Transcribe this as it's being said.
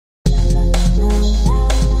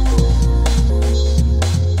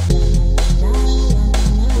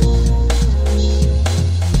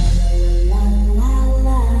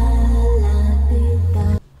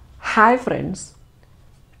Hi friends,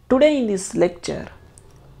 today in this lecture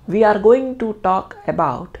we are going to talk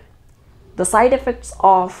about the side effects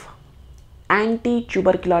of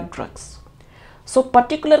anti-tubercular drugs. So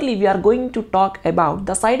particularly we are going to talk about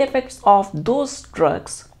the side effects of those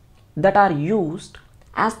drugs that are used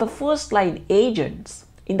as the first line agents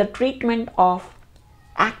in the treatment of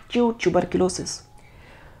acute tuberculosis.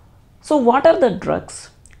 So what are the drugs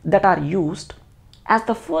that are used as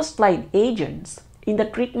the first line agents in the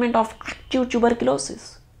treatment of acute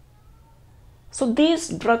tuberculosis? So these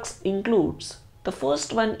drugs includes, the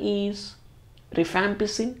first one is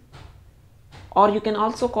Rifampicin, or you can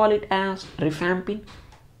also call it as Rifampin,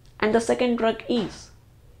 and the second drug is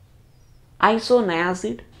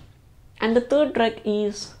Isoniazid, and the third drug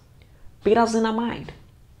is Pyrazinamide,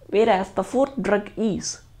 whereas the fourth drug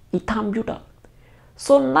is Ethambutol.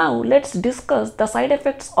 So now let's discuss the side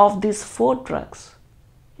effects of these four drugs.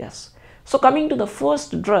 Yes. So coming to the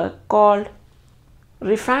first drug called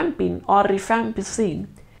Rifampin or Rifampicin,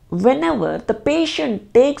 whenever the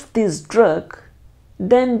patient takes this drug,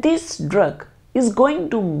 then this drug is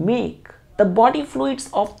going to make the body fluids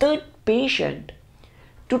of the patient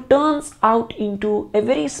to turns out into a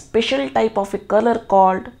very special type of a color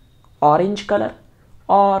called orange color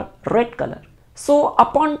or red color. So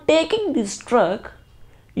upon taking this drug,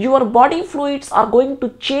 your body fluids are going to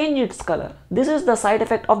change its color. This is the side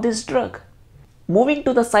effect of this drug. Moving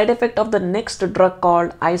to the side effect of the next drug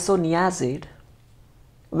called Isoniazid,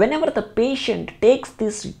 whenever the patient takes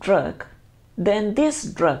this drug, then this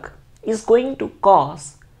drug is going to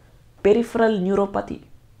cause peripheral neuropathy.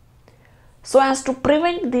 So as to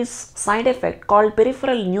prevent this side effect called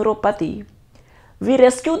peripheral neuropathy, we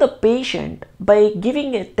rescue the patient by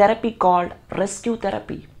giving a therapy called rescue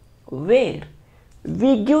therapy, where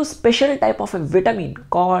we give special type of a vitamin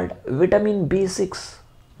called vitamin B6,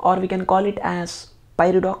 or we can call it as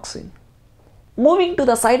pyridoxine. Moving to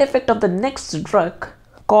the side effect of the next drug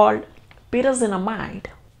called pyrazinamide.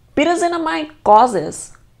 Pyrazinamide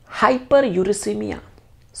causes hyperuricemia.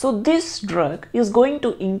 So this drug is going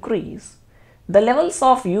to increase the levels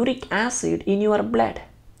of uric acid in your blood.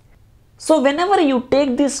 So whenever you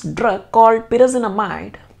take this drug called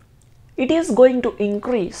pyrazinamide, it is going to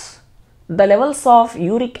increase the levels of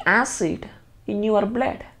uric acid in your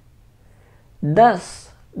blood, thus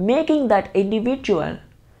making that individual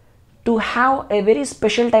to have a very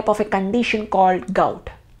special type of a condition called gout.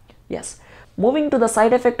 Yes. Moving to the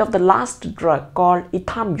side effect of the last drug called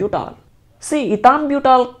ethambutol. See,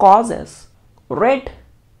 ethambutol causes red,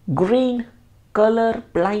 green color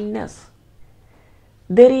blindness.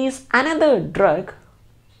 There is another drug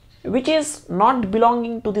which is not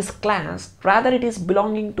belonging to this class, rather it is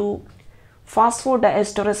belonging to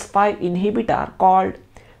phosphodiesterase 5 inhibitor called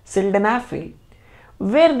sildenafil,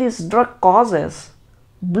 where this drug causes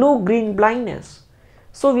blue-green blindness.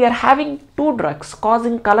 So we are having two drugs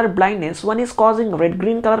causing color blindness. One is causing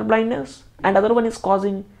red-green color blindness and other one is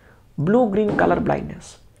causing blue-green color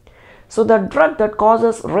blindness. So the drug that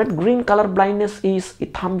causes red-green color blindness is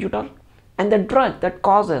ethambutol, and the drug that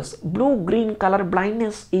causes blue-green color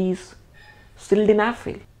blindness is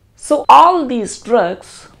sildenafil. So all these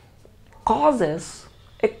drugs causes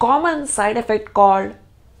a common side effect called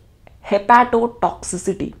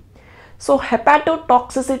hepatotoxicity. So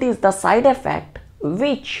hepatotoxicity is the side effect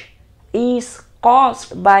which is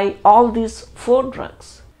caused by all these four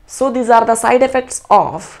drugs. So these are the side effects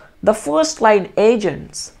of the first line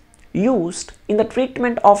agents used in the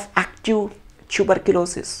treatment of acute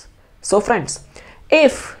tuberculosis. So friends,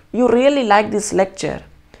 if you really like this lecture,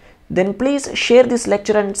 then please share this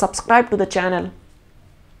lecture and subscribe to the channel.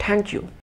 Thank you.